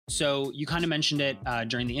So you kind of mentioned it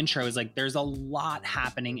during the intro, is like there's a lot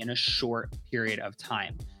happening in a short period of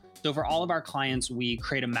time. So for all of our clients, we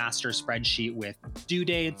create a master spreadsheet with due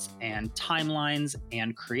dates and timelines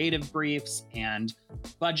and creative briefs and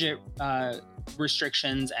budget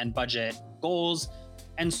restrictions and budget goals.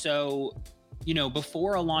 And so,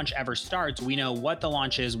 before a launch ever starts, we know what the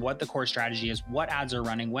launch is, what the core strategy is, what ads are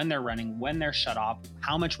running, when they're shut off,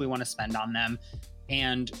 how much we want to spend on them.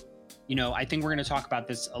 And I think we're going to talk about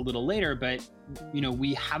this a little later, but,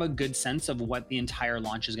 we have a good sense of what the entire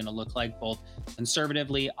launch is going to look like, both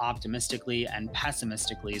conservatively, optimistically, and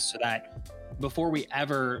pessimistically, so that before we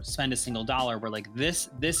ever spend a single dollar, we're like, this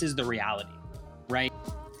is the reality, right?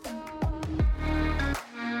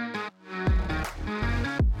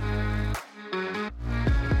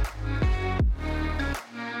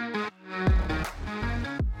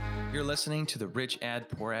 Listening to the Rich Ad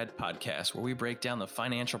Poor Ad podcast, where we break down the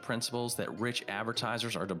financial principles that rich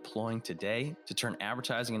advertisers are deploying today to turn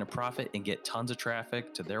advertising into profit and get tons of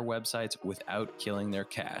traffic to their websites without killing their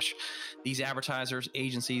cash. These advertisers,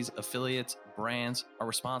 agencies, affiliates, brands are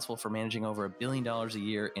responsible for managing over $1 billion a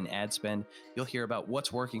year in ad spend. You'll hear about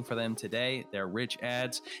what's working for them today, their rich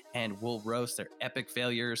ads, and we'll roast their epic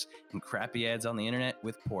failures and crappy ads on the internet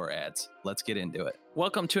with poor ads. Let's get into it.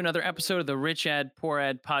 Welcome to another episode of the Rich Ad Poor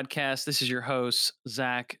Ad podcast. This is your host,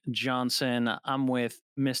 Zach Johnson. I'm with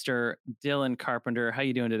Mr. Dylan Carpenter. How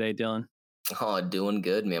you doing today, Dylan? Oh, doing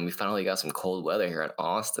good, man. We finally got some cold weather here in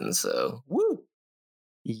Austin, so woo.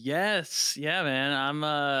 Yes, yeah, man.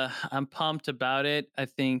 I'm pumped about it. I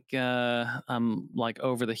think I'm like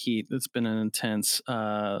over the heat. It's been an intense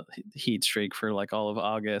heat streak for like all of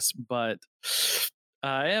August, but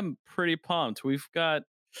I am pretty pumped. We've got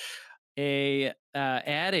a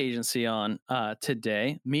ad agency on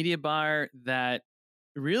today, media buyer that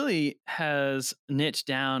really has niched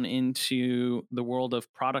down into the world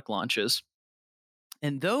of product launches.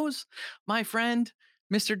 And those, my friend,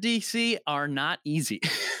 Mr. DC, are not easy.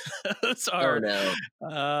 Those are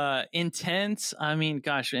intense. I mean,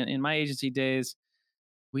 gosh, in my agency days,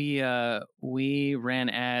 we ran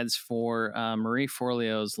ads for Marie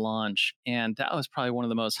Forleo's launch, and that was probably one of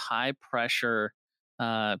the most high pressure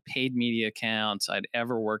paid media accounts I'd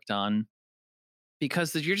ever worked on,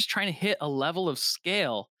 because you're just trying to hit a level of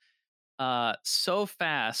scale so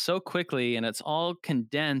fast, so quickly, and it's all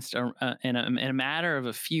condensed in a matter of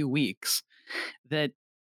a few weeks, that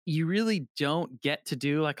you really don't get to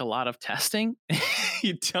do like a lot of testing.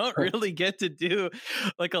 You don't really get to do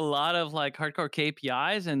like a lot of like hardcore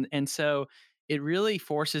KPIs, and so it really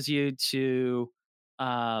forces you to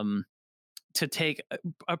take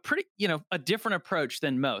a pretty, a different approach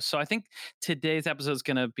than most. So I think today's episode is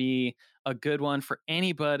going to be a good one for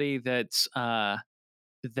anybody that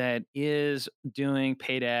is doing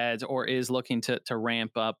paid ads or is looking to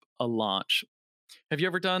ramp up a launch. Have you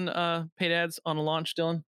ever done paid ads on a launch,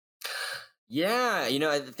 Dylan? Yeah,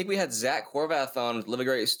 I think we had Zach Horvath on with Live a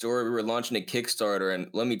Great Story. We were launching a Kickstarter, and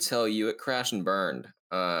let me tell you, it crashed and burned.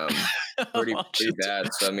 Pretty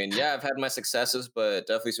bad. So, I mean, yeah, I've had my successes, but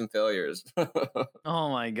definitely some failures. Oh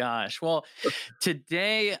my gosh. Well,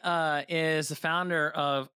 today is the founder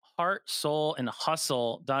of Heart, Soul, and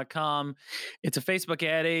Hustle.com. It's a Facebook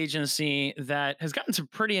ad agency that has gotten some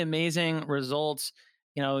pretty amazing results.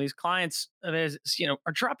 These clients, are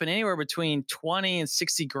dropping anywhere between 20 and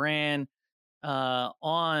 60 grand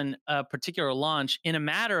on a particular launch in a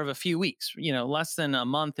matter of a few weeks, less than a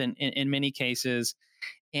month in many cases.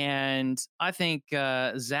 And I think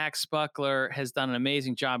Zach Spuckler has done an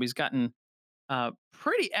amazing job. He's gotten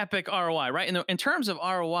pretty epic ROI, right? In terms of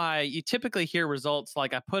ROI, you typically hear results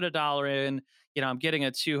like, I put $1 in, I'm getting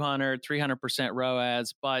a 200, 300%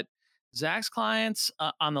 ROAS. But Zach's clients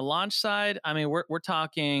on the launch side, I mean, we're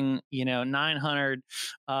talking, 900,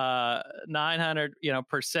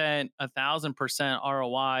 percent, 1,000%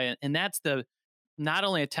 ROI. And that's not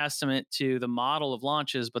only a testament to the model of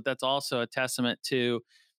launches, but that's also a testament to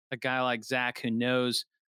a guy like Zach who knows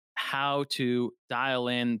how to dial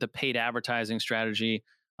in the paid advertising strategy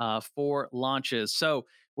for launches. So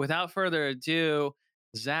without further ado,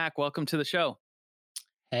 Zach, welcome to the show.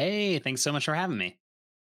 Hey, thanks so much for having me.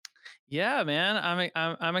 Yeah, man,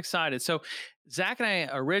 I'm excited. So Zach and I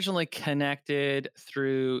originally connected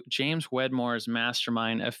through James Wedmore's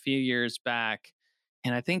mastermind a few years back.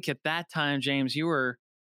 And I think at that time, James, you were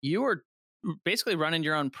basically running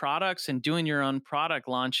your own products and doing your own product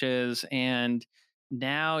launches. And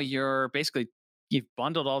now you've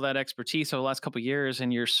bundled all that expertise over the last couple of years,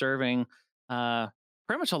 and you're serving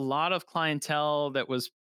pretty much a lot of clientele that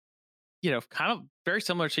was, kind of very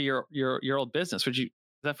similar to your old business. Is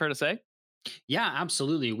that fair to say? Yeah,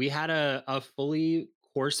 absolutely. We had a fully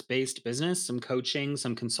course-based business, some coaching,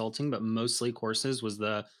 some consulting, but mostly courses was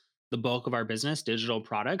the bulk of our business, digital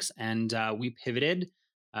products, and we pivoted.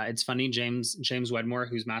 It's funny, James Wedmore,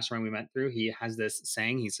 whose mastermind we went through, he has this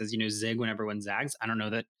saying. He says, "Zig when everyone zags." I don't know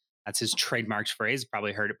that that's his trademarked phrase.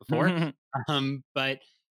 Probably heard it before. But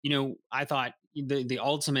I thought the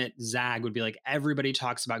ultimate zag would be like everybody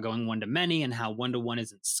talks about going one to many and how one to one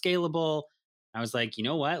isn't scalable. I was like, you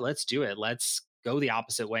know what? Let's do it. Let's go the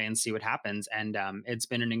opposite way and see what happens. And it's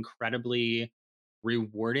been an incredibly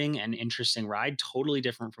rewarding and interesting ride. Totally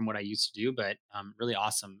different from what I used to do, but really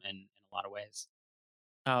awesome in a lot of ways.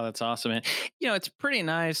 Oh, that's awesome, man. It's pretty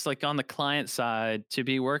nice, like on the client side, to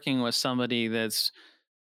be working with somebody that's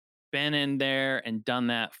been in there and done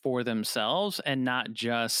that for themselves and not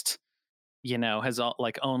just, has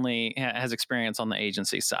experience on the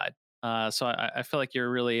agency side. So I feel like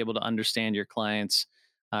you're really able to understand your clients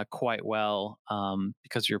quite well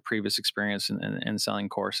because of your previous experience in selling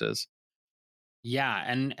courses. Yeah,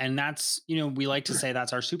 and that's, we like to say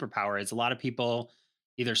that's our superpower. Is a lot of people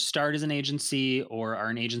either start as an agency or are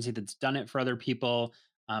an agency that's done it for other people.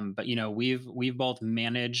 But we've both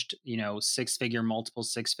managed, multiple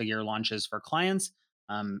six-figure launches for clients.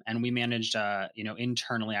 And we managed,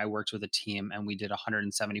 internally, I worked with a team and we did a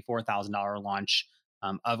 $174,000 launch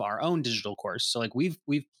of our own digital course. So like we've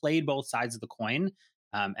played both sides of the coin.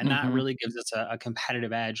 And that Hmm. really gives us a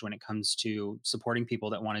competitive edge when it comes to supporting people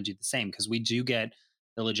that want to do the same, because we do get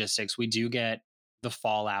the logistics, we do get the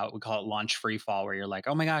fallout. We call it launch free fall, where you're like,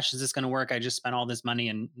 oh my gosh, is this going to work? I just spent all this money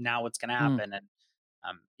and now what's going to happen? And,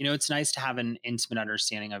 it's nice to have an intimate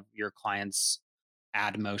understanding of your clients'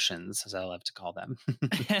 ad motions, as I love to call them.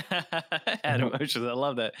 Add emotions. I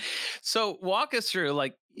love that. So walk us through,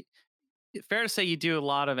 like, fair to say you do a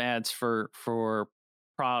lot of ads for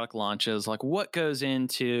product launches. Like, what goes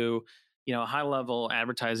into a high level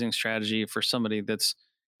advertising strategy for somebody that's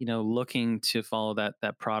looking to follow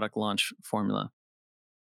that product launch formula?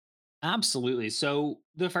 Absolutely. So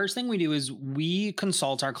the first thing we do is we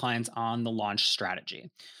consult our clients on the launch strategy.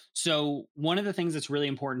 So one of the things that's really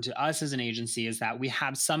important to us as an agency is that we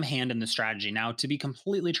have some hand in the strategy. Now, to be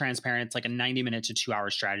completely transparent, it's like a 90-minute to 2-hour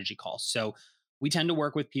strategy call. So we tend to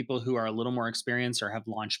work with people who are a little more experienced or have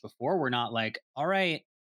launched before. We're not like, all right,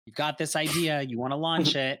 you've got this idea, you want to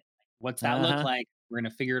launch it. What's that look Uh-huh. like? We're going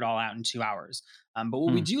to figure it all out in 2 hours. But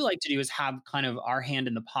what we Mm. do like to do is have kind of our hand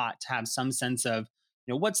in the pot to have some sense of,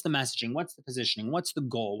 what's the messaging, what's the positioning, what's the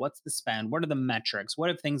goal, what's the spend, what are the metrics, what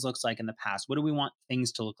have things looked like in the past, what do we want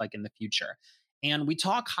things to look like in the future. And we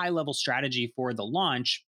talk high level strategy for the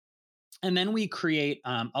launch, and then we create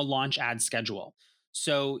a launch ad schedule.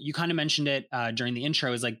 So you kind of mentioned it during the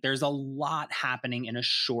intro, is like there's a lot happening in a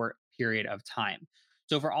short period of time.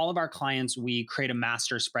 So for all of our clients, we create a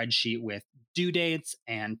master spreadsheet with due dates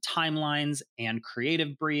and timelines and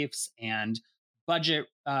creative briefs and budget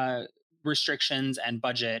restrictions and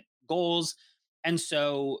budget goals. And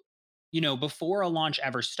so, before a launch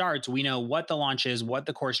ever starts, we know what the launch is, what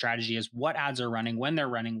the core strategy is, what ads are running, when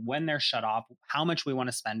they're shut off, how much we want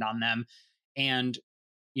to spend on them. And,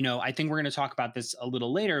 I think we're going to talk about this a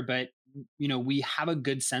little later, but, we have a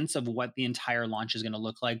good sense of what the entire launch is going to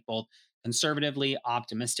look like, both conservatively,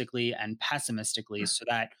 optimistically, and pessimistically, so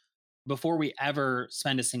that before we ever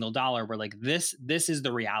spend a single dollar, we're like, this is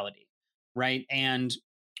the reality. Right. And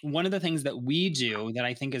one of the things that we do that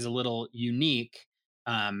I think is a little unique,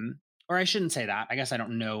 or I shouldn't say that. I guess I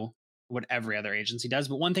don't know what every other agency does,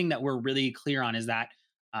 but one thing that we're really clear on is that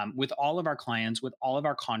with all of our clients, with all of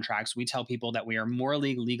our contracts, we tell people that we are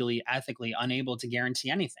morally, legally, ethically unable to guarantee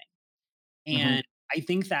anything. Hmm. And I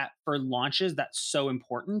think that for launches, that's so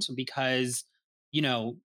important because, you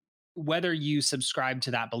know, whether you subscribe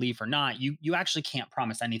to that belief or not, you actually can't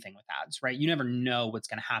promise anything with ads, right? You never know what's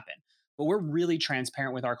going to happen. But we're really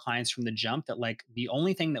transparent with our clients from the jump that like the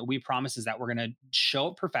only thing that we promise is that we're going to show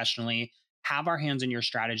up professionally, have our hands in your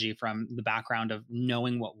strategy from the background of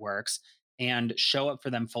knowing what works, and show up for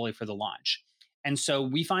them fully for the launch. And so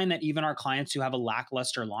we find that even our clients who have a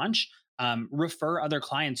lackluster launch refer other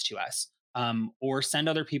clients to us, or send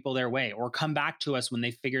other people their way, or come back to us when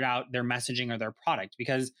they figured out their messaging or their product.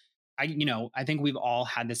 Because I think we've all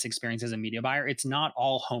had this experience as a media buyer. It's not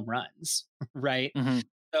all home runs, right? Hmm.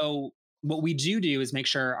 So what we do is make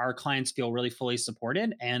sure our clients feel really fully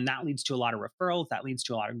supported, and that leads to a lot of referrals. That leads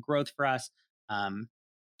to a lot of growth for us. Um,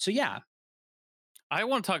 so yeah, I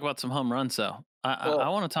want to talk about some home runs, though. I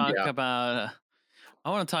Well, want to talk yeah. about. I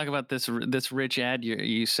want to talk about this rich ad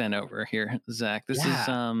you sent over here, Zach. This is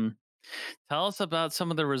yeah, Tell us about some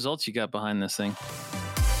of the results you got behind this thing.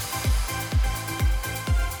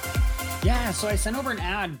 yeah. So I sent over an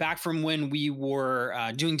ad back from when we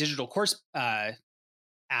were doing digital course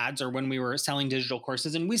ads or when we were selling digital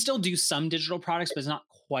courses, and we still do some digital products, but it's not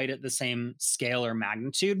quite at the same scale or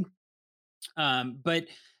magnitude. But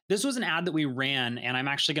this was an ad that we ran, and I'm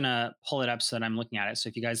actually going to pull it up so that I'm looking at it. So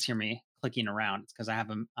if you guys hear me clicking around, it's because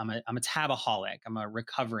I'm a tabaholic. I'm a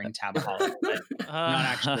recovering tabaholic, but I'm not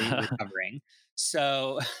actually recovering.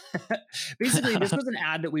 So basically, this was an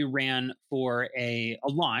ad that we ran for a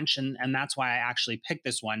launch, and that's why I actually picked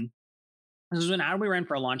this one. This was an ad we ran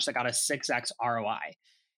for a launch that got a 6x ROI.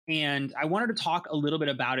 And I wanted to talk a little bit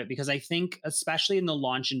about it because I think, especially in the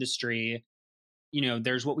launch industry,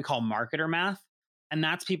 there's what we call marketer math. And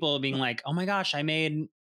that's people being like, oh my gosh, I made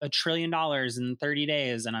 $1 trillion in 30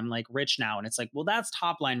 days and I'm like rich now. And it's like, well, that's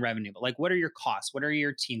top line revenue. But like, what are your costs? What are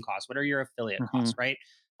your team costs? What are your affiliate Mhm. costs? Right.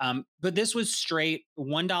 But this was straight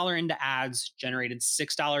 $1 into ads, generated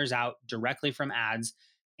 $6 out directly from ads.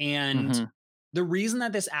 And Mhm. the reason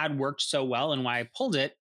that this ad worked so well and why I pulled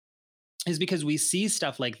it is because we see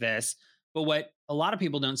stuff like this, but what a lot of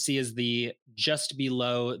people don't see is the just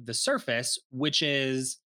below the surface, which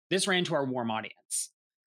is this ran to our warm audience.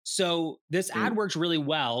 So this Mm. ad worked really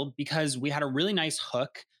well because we had a really nice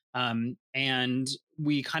hook. And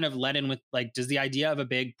we kind of led in with like, does the idea of a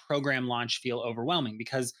big program launch feel overwhelming?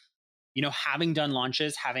 Because having done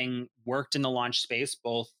launches, having worked in the launch space,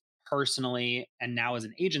 both personally and now as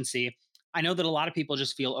an agency, I know that a lot of people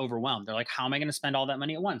just feel overwhelmed. They're like, how am I going to spend all that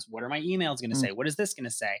money at once? What are my emails going to Mm. say? What is this going to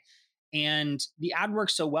say? And the ad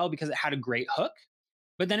worked so well because it had a great hook,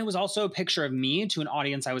 but then it was also a picture of me to an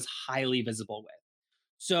audience I was highly visible with.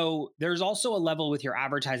 So there's also a level with your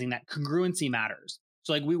advertising that congruency matters.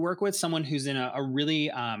 So like we work with someone who's in a really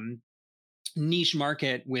niche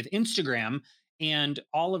market with Instagram, and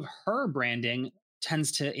all of her branding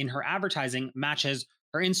tends to, in her advertising, matches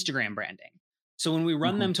her Instagram branding. So when we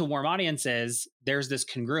run Mhm. them to warm audiences, there's this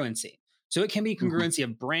congruency. So it can be Mhm. congruency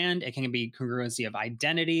of brand, it can be congruency of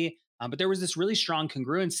identity, but there was this really strong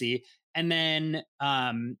congruency. And then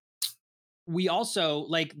we also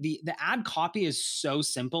like the ad copy is so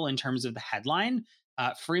simple in terms of the headline,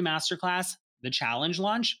 free masterclass, the challenge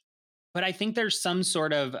launch. But I think there's some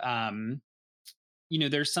sort of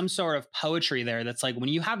poetry there that's like when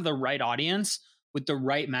you have the right audience with the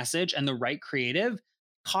right message and the right creative,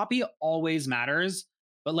 copy always matters.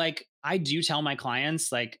 But like I do tell my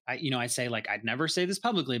clients, like I say like I'd never say this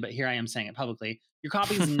publicly, but here I am saying it publicly. Your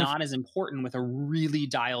copy is not as important with a really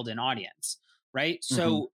dialed in audience, right? Mhm.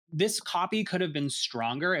 So this copy could have been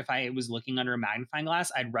stronger if I was looking under a magnifying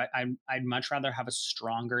glass. I'd much rather have a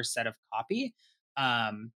stronger set of copy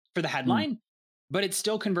for the Mm. headline, but it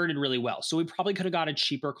still converted really well. So we probably could have got a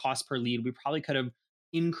cheaper cost per lead. We probably could have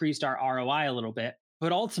increased our ROI a little bit,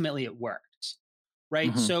 but ultimately it worked.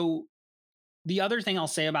 Right. Mhm. So the other thing I'll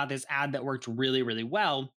say about this ad that worked really, really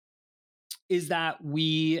well is that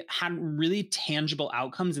we had really tangible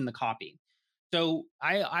outcomes in the copy. So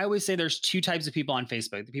I always say there's two types of people on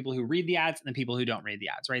Facebook: the people who read the ads and the people who don't read the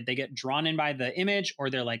ads, right? They get drawn in by the image, or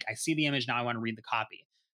they're like, I see the image, now I want to read the copy.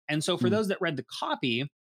 And so for Mm. those that read the copy,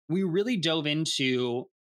 we really dove into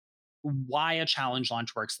why a challenge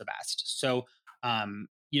launch works the best. So,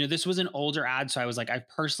 this was an older ad. So I was like, I've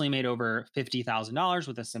personally made over $50,000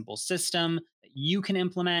 with a simple system that you can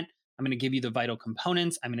implement. I'm going to give you the vital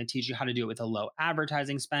components. I'm going to teach you how to do it with a low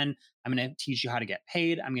advertising spend. I'm going to teach you how to get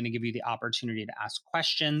paid. I'm going to give you the opportunity to ask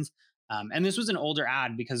questions. And this was an older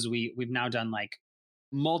ad because we've now done like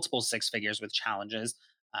multiple six figures with challenges.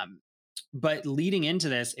 Um, but leading into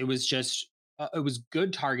this, it was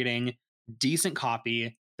good targeting, decent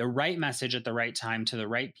copy, the right message at the right time to the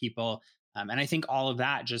right people. And I think all of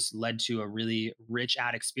that just led to a really rich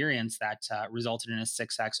ad experience that resulted in a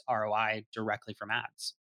 6x ROI directly from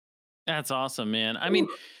ads. That's awesome, man. I mean,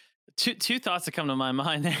 Ooh. two thoughts that come to my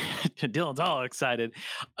mind. Dylan's all excited.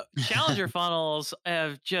 Challenger funnels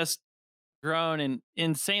have just grown in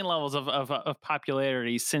insane levels of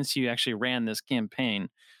popularity since you actually ran this campaign.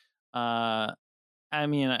 Uh, I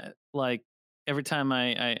mean, like every time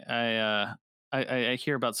I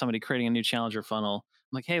hear about somebody creating a new Challenger funnel,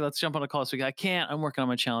 I'm like, hey, let's jump on a call this week. I can't. I'm working on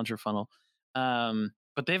my Challenger funnel.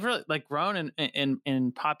 But they've really like grown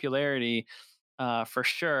in popularity for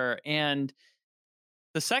sure. And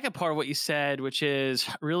the second part of what you said, which is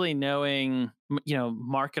really knowing,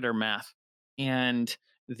 marketer math and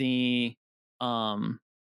the um,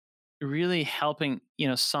 really helping,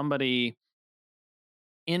 somebody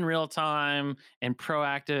in real time and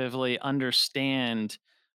proactively understand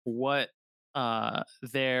what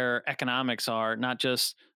their economics are, not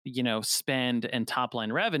just, spend and top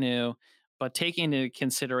line revenue, but taking into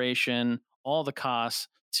consideration all the costs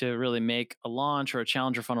to really make a launch or a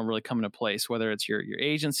challenger funnel really come into place, whether it's your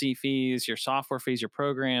agency fees, your software fees, your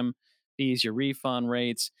program fees, your refund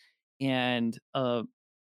rates. And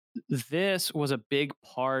this was a big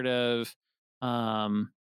part of,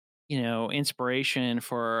 inspiration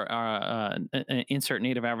for insert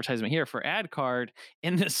native advertisement here for AdCard,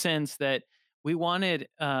 in the sense that we wanted,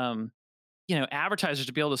 advertisers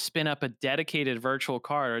to be able to spin up a dedicated virtual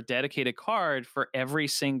card or a dedicated card for every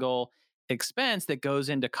single expense that goes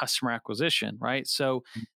into customer acquisition, right? So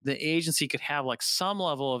the agency could have like some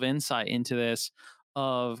level of insight into this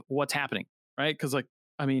of what's happening, right? Because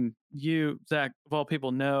you, Zach, of all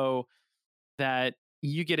people, know that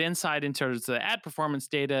you get insight into the ad performance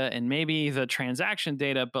data and maybe the transaction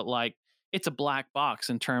data, but like it's a black box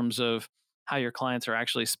in terms of how your clients are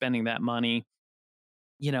actually spending that money,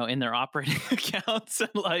 in their operating accounts, and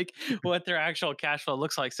like what their actual cash flow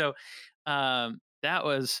looks like. So that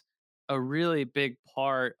was a really big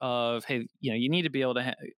part of, hey, you need to be able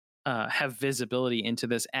to have visibility into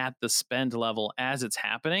this at the spend level as it's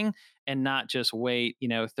happening, and not just wait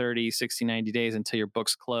 30, 60, 90 days until your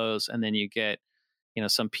books close and then you get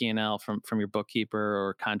some P&L from your bookkeeper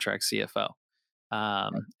or contract CFO.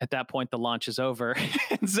 At that point, the launch is over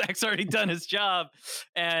and Zach's already done his job,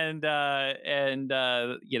 and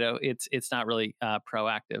it's not really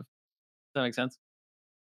proactive. Does that make sense?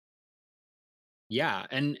 Yeah,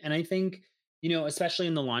 and I think, especially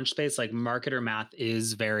in the launch space, like marketer math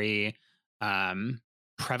is very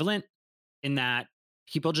prevalent, in that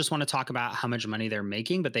people just want to talk about how much money they're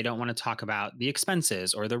making, but they don't want to talk about the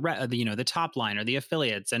expenses or the top line or the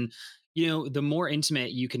affiliates. And the more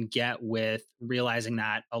intimate you can get with realizing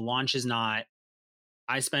that a launch is not,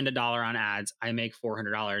 I spend $1 on ads, I make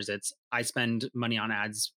 $400. It's, I spend money on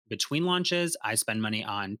ads between launches, I spend money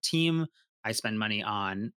on team, I spend money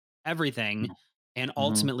on everything. And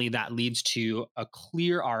ultimately that leads to a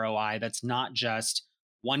clear ROI that's not just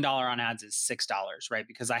 $1 on ads is $6, right?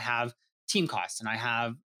 Because I have team costs and I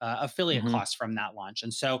have affiliate costs from that launch.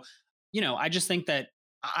 And so, I just think that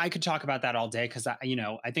I could talk about that all day, because I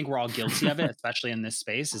think we're all guilty of it, especially in this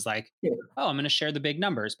space, is like, oh, I'm going to share the big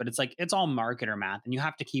numbers, but it's like, it's all marketer math. And you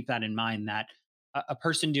have to keep that in mind, that a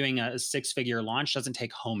person doing a 6-figure launch doesn't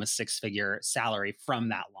take home a 6-figure salary from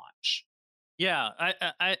that launch. Yeah,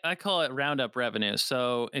 I call it roundup revenue.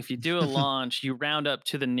 So if you do a launch, you round up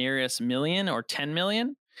to the nearest million or 10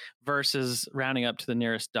 million versus rounding up to the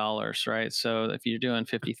nearest dollars, right? So if you're doing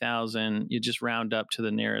 50,000, you just round up to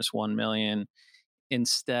the nearest 1 million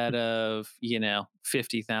instead of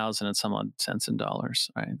 50,000 and some odd cents in dollars,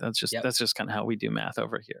 right? That's just kind of how we do math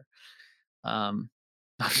over here. I'm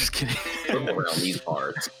just kidding. Around these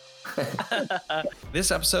parts.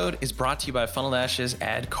 This episode is brought to you by Funnel Dash's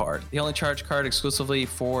Ad Card, the only charge card exclusively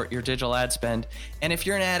for your digital ad spend. And if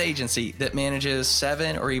you're an ad agency that manages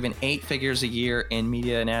 7 or even 8 figures a year in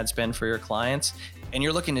media and ad spend for your clients, and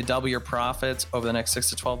you're looking to double your profits over the next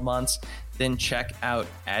 6 to 12 months, then check out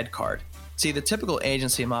Ad Card. See, the typical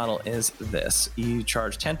agency model is this. You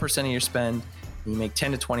charge 10% of your spend, you make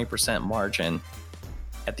 10 to 20% margin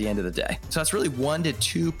at the end of the day. So that's really 1 to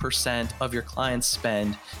 2% of your client's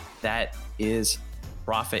spend that is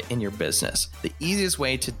profit in your business. The easiest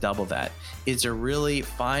way to double that is to really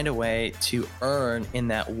find a way to earn in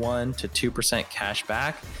that 1 to 2% cash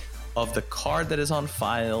back of the card that is on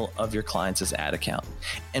file of your client's ad account.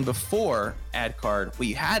 And before Ad Card, what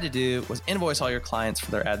you had to do was invoice all your clients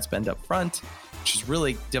for their ad spend up front, which is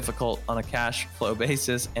really difficult on a cash flow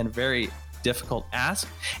basis and very difficult ask.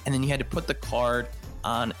 And then you had to put the card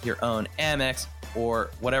on your own Amex or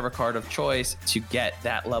whatever card of choice to get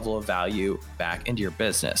that level of value back into your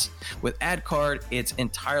business. With Ad Card, it's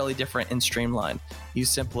entirely different and streamlined. You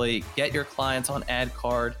simply get your clients on Ad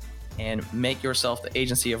Card and make yourself the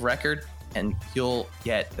agency of record, and you'll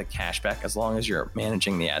get the cash back as long as you're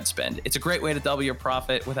managing the ad spend. It's a great way to double your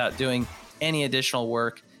profit without doing any additional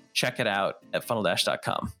work. Check it out at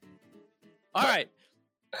funneldash.com. All right.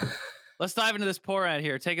 Let's dive into this pour ad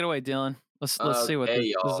here. Take it away, Dylan. Let's see what this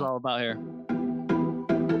is all about here.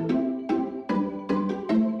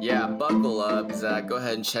 Yeah, buckle up, Zach. Go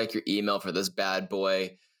ahead and check your email for this bad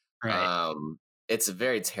boy. Right. It's a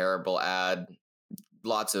very terrible ad.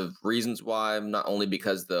 Lots of reasons why, not only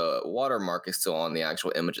because the watermark is still on the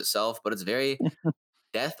actual image itself, but it's very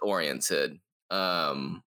death oriented.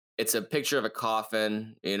 It's a picture of a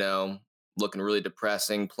coffin, looking really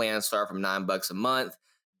depressing. Plans start from $9 a month.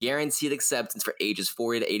 Guaranteed acceptance for ages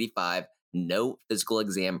 40 to 85. No physical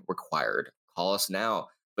exam required. Call us now.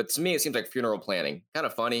 But to me, it seems like funeral planning. Kind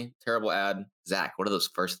of funny, terrible ad. Zach, what are those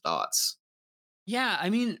first thoughts? Yeah, I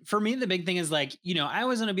mean, for me, the big thing is like, I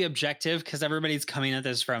always want to be objective because everybody's coming at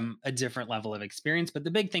this from a different level of experience. But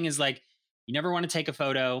the big thing is like, you never want to take a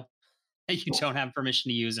photo that you don't have permission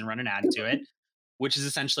to use and run an ad to it. which is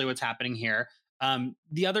essentially what's happening here.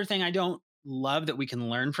 The other thing I don't love that we can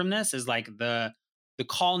learn from this is like the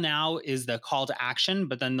call now is the call to action,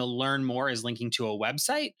 but then the learn more is linking to a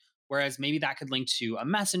website. Whereas maybe that could link to a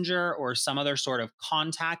messenger or some other sort of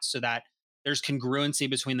contact so that there's congruency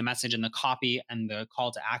between the message and the copy and the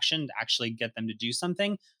call to action to actually get them to do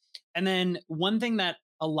something. And then one thing that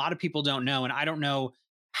a lot of people don't know, and I don't know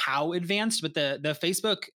how advanced, but the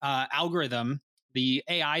Facebook algorithm, the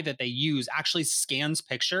AI that they use actually scans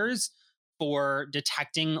pictures for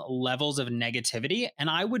detecting levels of negativity. And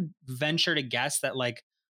I would venture to guess that like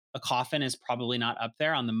a coffin is probably not up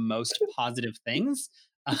there on the most positive things.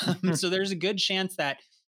 So there's a good chance that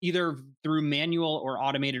either through manual or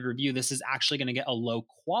automated review, this is actually going to get a low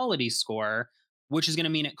quality score, which is going to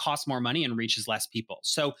mean it costs more money and reaches less people.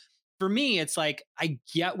 So for me, it's like I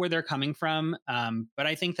get where they're coming from, but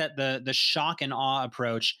I think that the shock and awe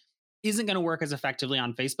approach isn't going to work as effectively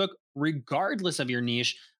on Facebook, regardless of your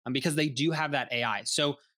niche, because they do have that AI.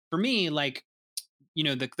 So for me, like,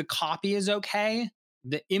 the copy is okay.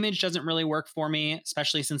 The image doesn't really work for me,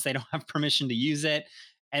 especially since they don't have permission to use it.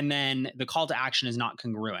 And then the call to action is not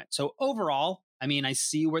congruent. So overall, I mean, I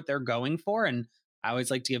see what they're going for, and I always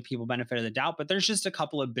like to give people benefit of the doubt, but there's just a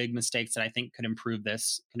couple of big mistakes that I think could improve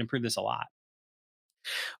this a lot.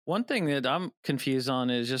 One thing that I'm confused on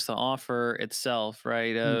is just the offer itself,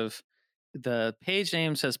 right? Of the page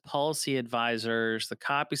name says policy advisors, the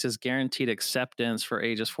copy says guaranteed acceptance for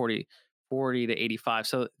ages 40 to 85.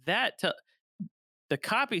 So the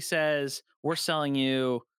copy says we're selling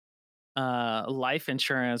you life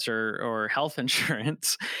insurance or health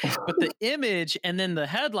insurance, but the image and then the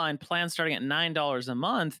headline, plan starting at $9 a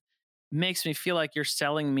month, makes me feel like you're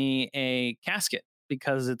selling me a casket,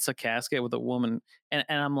 because it's a casket with a woman, and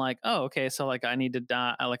I'm like, oh, okay, so like I need to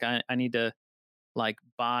die, like I need to like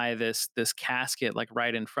buy this casket like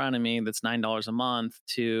right in front of me that's $9 a month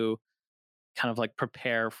to kind of like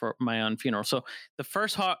prepare for my own funeral. So the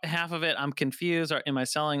first half of it, I'm confused. Or am I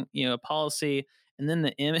selling, a policy? And then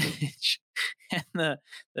the image and the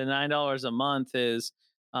 $9 a month is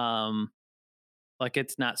like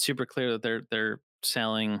it's not super clear that they're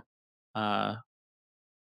selling an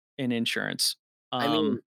insurance. I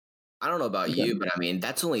mean, I don't know about you, but I mean,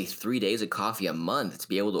 that's only 3 days of coffee a month to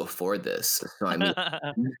be able to afford this. So I mean,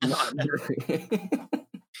 not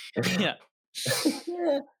yeah.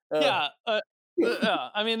 Yeah.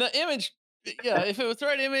 I mean, the image, if it was the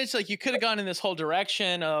right image, like you could have gone in this whole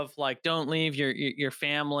direction of like, don't leave your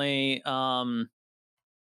family,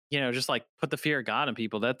 just like put the fear of God in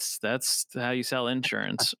people. That's how you sell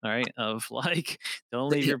insurance, right? Of like, don't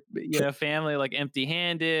leave your family like empty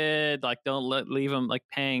handed, like don't leave them like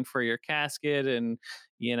paying for your casket and,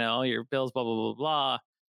 your bills, blah, blah, blah, blah.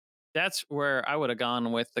 That's where I would have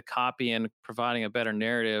gone with the copy and providing a better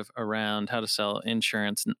narrative around how to sell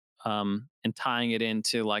insurance, and tying it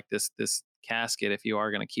into like this casket if you are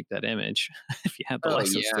going to keep that image, if you have the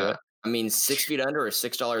license to it. I mean, 6 feet under or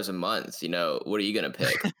 $6 a month. What are you going to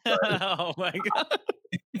pick? Oh my God.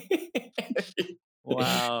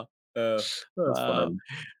 Wow. That's fun.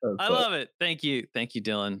 I love it. Thank you,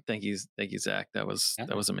 Dylan. Thank you, Zach. That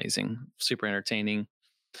was amazing. Super entertaining.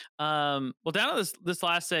 Well, down to this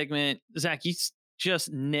last segment, Zach, you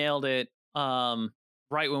just nailed it. Right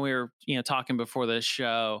when we were, talking before this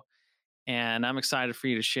show, and I'm excited for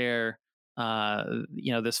you to share,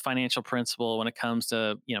 this financial principle when it comes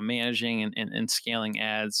to, managing and scaling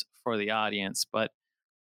ads for the audience. But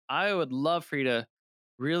I would love for you to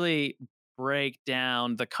really break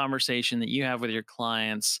down the conversation that you have with your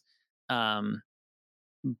clients,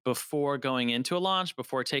 before going into a launch,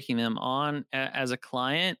 before taking them on as a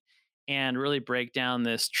client, and really break down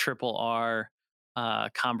this triple R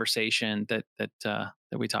conversation that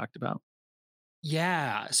we talked about.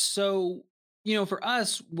 Yeah. So, for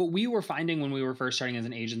us, what we were finding when we were first starting as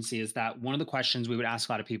an agency is that one of the questions we would ask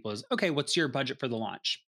a lot of people is, okay, what's your budget for the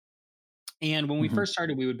launch? And when we first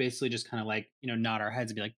started, we would basically just kind of like, nod our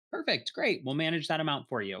heads and be like, perfect, great, we'll manage that amount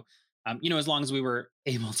for you. As long as we were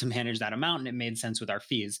able to manage that amount and it made sense with our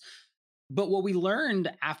fees. But what we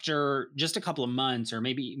learned after just a couple of months, or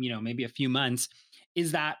maybe a few months,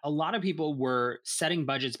 is that a lot of people were setting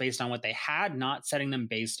budgets based on what they had, not setting them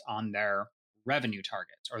based on their revenue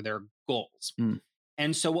targets or their goals.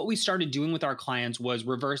 And so what we started doing with our clients was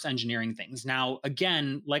reverse engineering things. Now,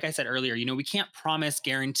 again, like I said earlier, we can't promise,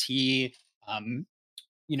 guarantee,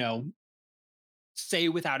 say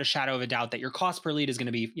without a shadow of a doubt that your cost per lead is going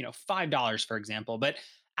to be, $5, for example. But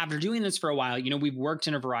after doing this for a while, we've worked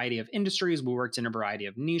in a variety of industries, we worked in a variety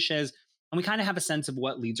of niches, and we kind of have a sense of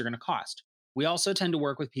what leads are going to cost. We also tend to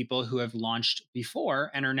work with people who have launched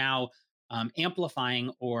before and are now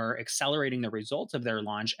amplifying or accelerating the results of their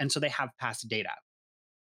launch. And so they have past data.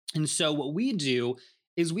 And so what we do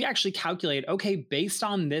is we actually calculate, okay, based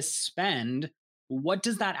on this spend, what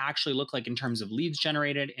does that actually look like in terms of leads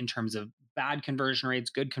generated, in terms of bad conversion rates,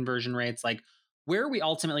 good conversion rates? Like, where are we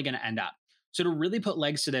ultimately going to end up? So to really put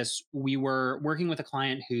legs to this, we were working with a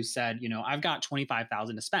client who said, I've got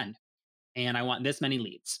 25,000 to spend and I want this many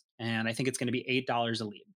leads. And I think it's going to be $8 a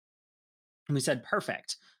lead. And we said,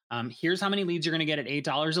 perfect. Here's how many leads you're going to get at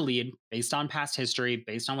 $8 a lead based on past history,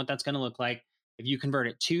 based on what that's going to look like. If you convert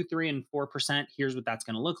it 2, 3, and 4%, here's what that's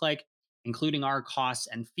going to look like, including our costs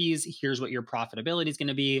and fees. Here's what your profitability is going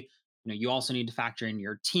to be. You also need to factor in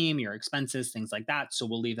your team, your expenses, things like that. So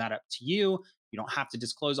we'll leave that up to you. You don't have to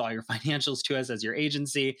disclose all your financials to us as your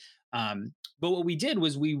agency. But what we did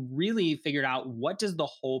was we really figured out, what does the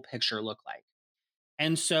whole picture look like?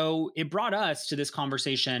 And so it brought us to this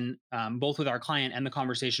conversation, both with our client and the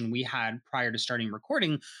conversation we had prior to starting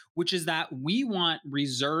recording, which is that we want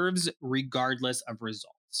reserves regardless of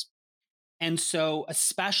results. And so,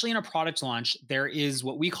 especially in a product launch, there is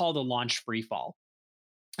what we call the launch free fall.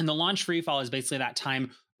 And the launch free fall is basically that time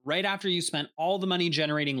right after you spent all the money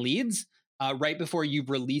generating leads, right before you've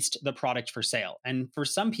released the product for sale. And for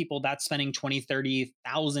some people, that's spending $20,000,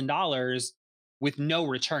 $30,000 with no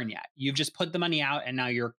return yet. You've just put the money out and now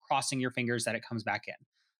you're crossing your fingers that it comes back in.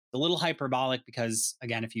 It's a little hyperbolic because,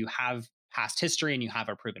 again, if you have past history and you have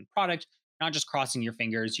a proven product, not just crossing your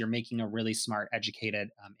fingers, you're making a really smart, educated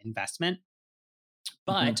investment.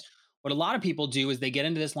 But what a lot of people do is they get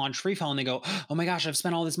into this launch free fall and they go, oh my gosh, I've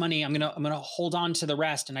spent all this money. I'm gonna hold on to the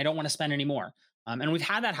rest and I don't want to spend any more. And we've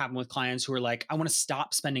had that happen with clients who are like, I want to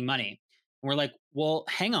stop spending money. And we're like, well,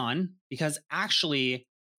 hang on, because actually,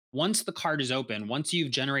 once the card is open, once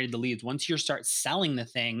you've generated the leads, once you start selling the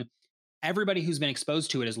thing, everybody who's been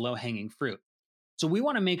exposed to it is low hanging fruit. So we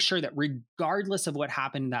want to make sure that regardless of what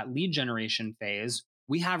happened in that lead generation phase,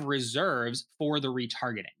 we have reserves for the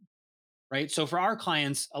retargeting, right? So for our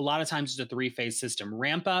clients, a lot of times it's a 3-phase system: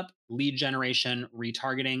 ramp up, lead generation,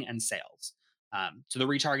 retargeting, and sales. So the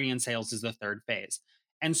retargeting and sales is the third phase.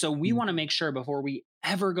 And so we want to make sure before we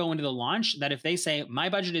ever go into the launch that if they say my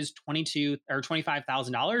budget is $22,000 or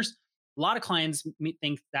 $25,000, a lot of clients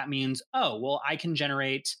think that means, oh, well, I can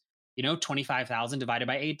generate, 25,000 divided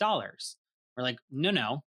by $8. We're like,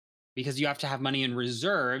 no, because you have to have money in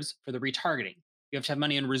reserves for the retargeting. You have to have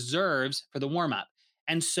money in reserves for the warm up.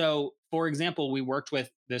 And so, for example, we worked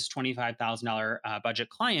with this $25,000 budget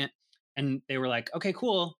client, and they were like, okay,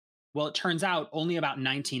 cool. Well, it turns out only about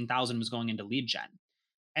 19,000 was going into lead gen.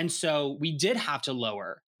 And so we did have to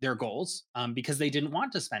lower their goals because they didn't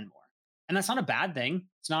want to spend more. And that's not a bad thing.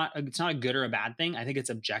 It's not a good or a bad thing. I think it's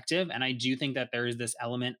objective. And I do think that there is this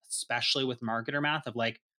element, especially with marketer math, of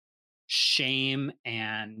like shame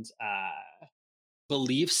and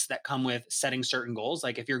beliefs that come with setting certain goals.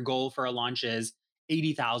 Like if your goal for a launch is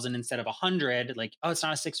 80,000 instead of 100, like, oh, it's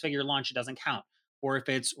not a 6-figure launch, it doesn't count. Or if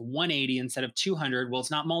it's 180 instead of 200, well,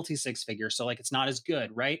 it's not multi-6 figure, so like it's not as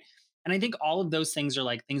good, right? And I think all of those things are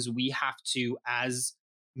like things we have to, as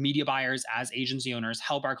media buyers, as agency owners,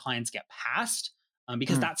 help our clients get past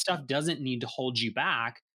because that stuff doesn't need to hold you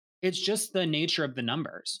back. It's just the nature of the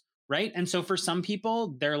numbers, right? And so for some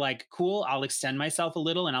people, they're like, cool, I'll extend myself a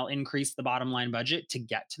little and I'll increase the bottom line budget to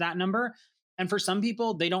get to that number. And for some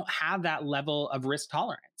people, they don't have that level of risk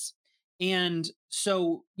tolerance. And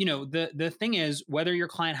so, the thing is, whether your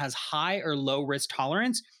client has high or low risk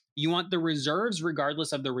tolerance, you want the reserves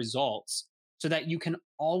regardless of the results so that you can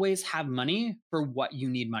always have money for what you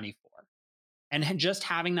need money for. And just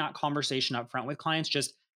having that conversation up front with clients,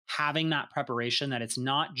 just having that preparation, that it's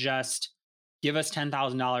not just give us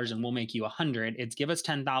 $10,000 and we'll make you 100. It's give us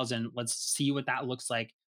 10,000. Let's see what that looks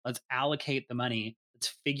like. Let's allocate the money.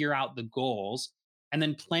 Let's figure out the goals. And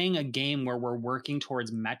then playing a game where we're working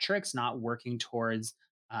towards metrics, not working towards,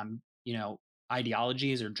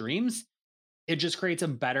 ideologies or dreams. It just creates a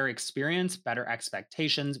better experience, better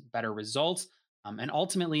expectations, better results, and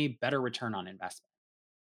ultimately better return on investment.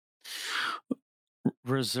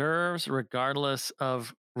 Reserves regardless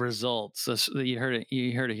of results. You heard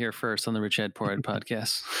it here first on the Rich Dad Poor Dad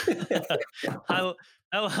podcast.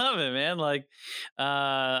 I love it, man. Like,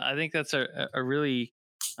 I think that's a really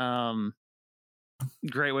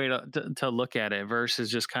great way to look at it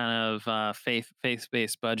versus just kind of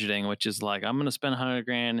faith-based budgeting, which is like, I'm going to spend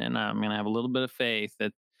 $100,000 and I'm going to have a little bit of faith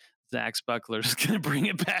that Zach Spuckler is going to bring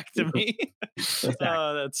it back to me.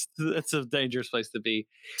 That's a dangerous place to be.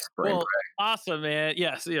 Well, awesome, man.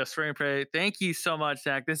 Yes, spray and pray. Thank you so much,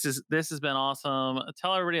 Zach. This has been awesome.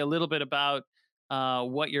 Tell everybody a little bit about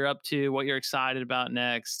what you're up to, what you're excited about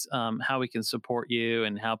next, how we can support you,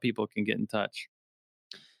 and how people can get in touch.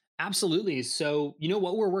 Absolutely. So,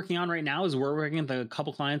 what we're working on right now is we're working with a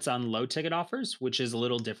couple clients on low ticket offers, which is a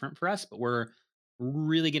little different for us, but we're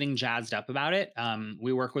really getting jazzed up about it.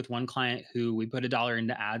 We work with one client who we put $1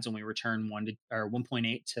 into ads and we return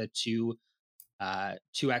 1.8 to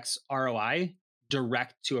 2x ROI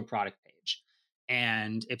direct to a product page.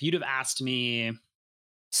 And if you'd have asked me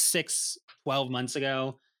 12 months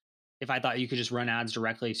ago, if I thought you could just run ads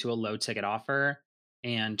directly to a low ticket offer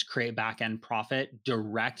and create back end profit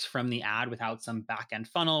direct from the ad without some back end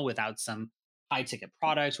funnel, without some high ticket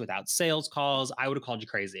product, without sales calls, I would have called you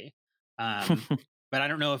crazy. But I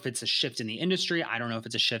don't know if it's a shift in the industry. I don't know if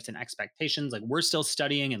it's a shift in expectations. Like, we're still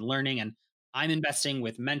studying and learning, and I'm investing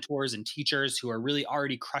with mentors and teachers who are really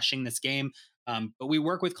already crushing this game. But we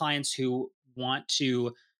work with clients who want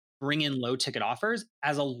to bring in low ticket offers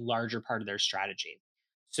as a larger part of their strategy.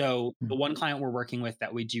 So the one client we're working with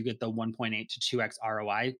that we do get the 1.8 to 2x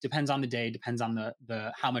ROI depends on the day, depends on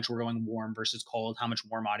the how much we're going warm versus cold, how much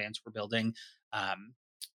warm audience we're building.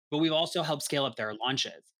 But we've also helped scale up their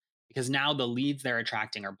launches because now the leads they're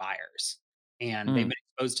attracting are buyers and they've been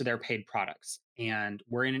exposed to their paid products. And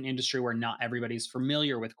we're in an industry where not everybody's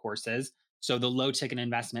familiar with courses. So the low ticket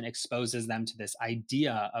investment exposes them to this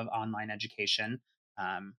idea of online education.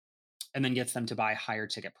 And then gets them to buy higher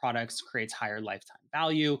ticket products, creates higher lifetime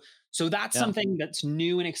value. So that's something that's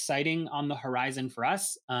new and exciting on the horizon for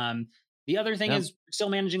us. The other thing is still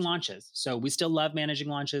managing launches. So we still love managing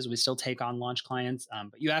launches. We still take on launch clients.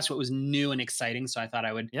 But you asked what was new and exciting, so I thought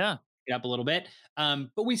I would get up a little bit.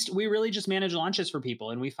 But we really just manage launches for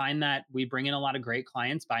people, and we find that we bring in a lot of great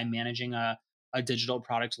clients by managing a digital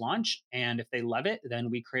product launch. And if they love it, then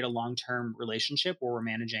we create a long-term relationship where we're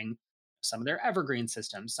managing some of their evergreen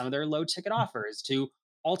systems, some of their low ticket offers to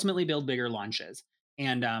ultimately build bigger launches.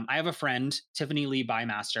 And I have a friend, Tiffany Lee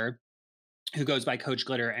Bymaster, who goes by Coach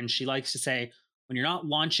Glitter, and she likes to say, when you're not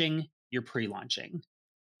launching, you're pre-launching.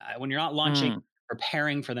 When you're not launching,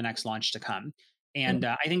 preparing for the next launch to come. And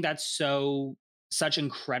I think that's such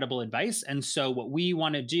incredible advice. And so what we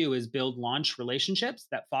want to do is build launch relationships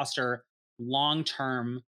that foster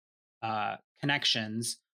long-term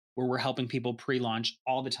connections where we're helping people pre-launch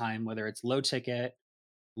all the time, whether it's low ticket,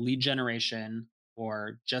 lead generation,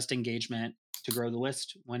 or just engagement to grow the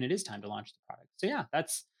list when it is time to launch the product. So yeah,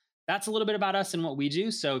 that's a little bit about us and what we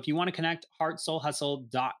do. So if you want to connect,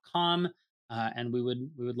 heartsoulhustle.com, and we would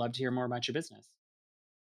love to hear more about your business.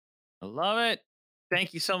 I love it.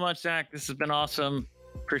 Thank you so much, Zach. This has been awesome.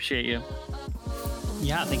 Appreciate you.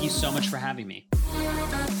 Yeah, thank you so much for having me.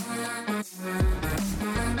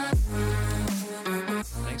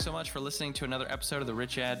 Thanks so much for listening to another episode of the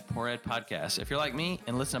Rich Dad Poor Dad podcast. If you're like me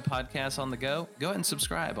and listen to podcasts on the go ahead and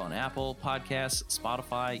subscribe on Apple Podcasts,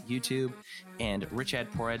 Spotify, YouTube, and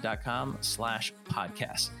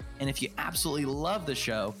richdadpooerdad.com/podcast. And if you absolutely love the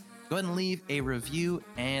show, go ahead and leave a review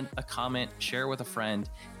and a comment, share with a friend.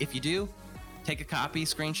 If you do, take a copy,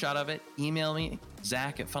 screenshot of it, email me,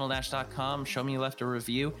 Zach@funneldash.com, show me you left a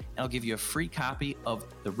review, and I'll give you a free copy of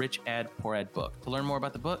the Rich Dad Poor Dad book. To learn more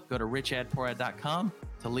about the book, go to richdadpooerdad.com.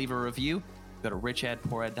 To leave a review, go to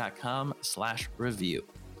richdadpooerdad.com/review.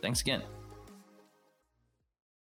 Thanks again.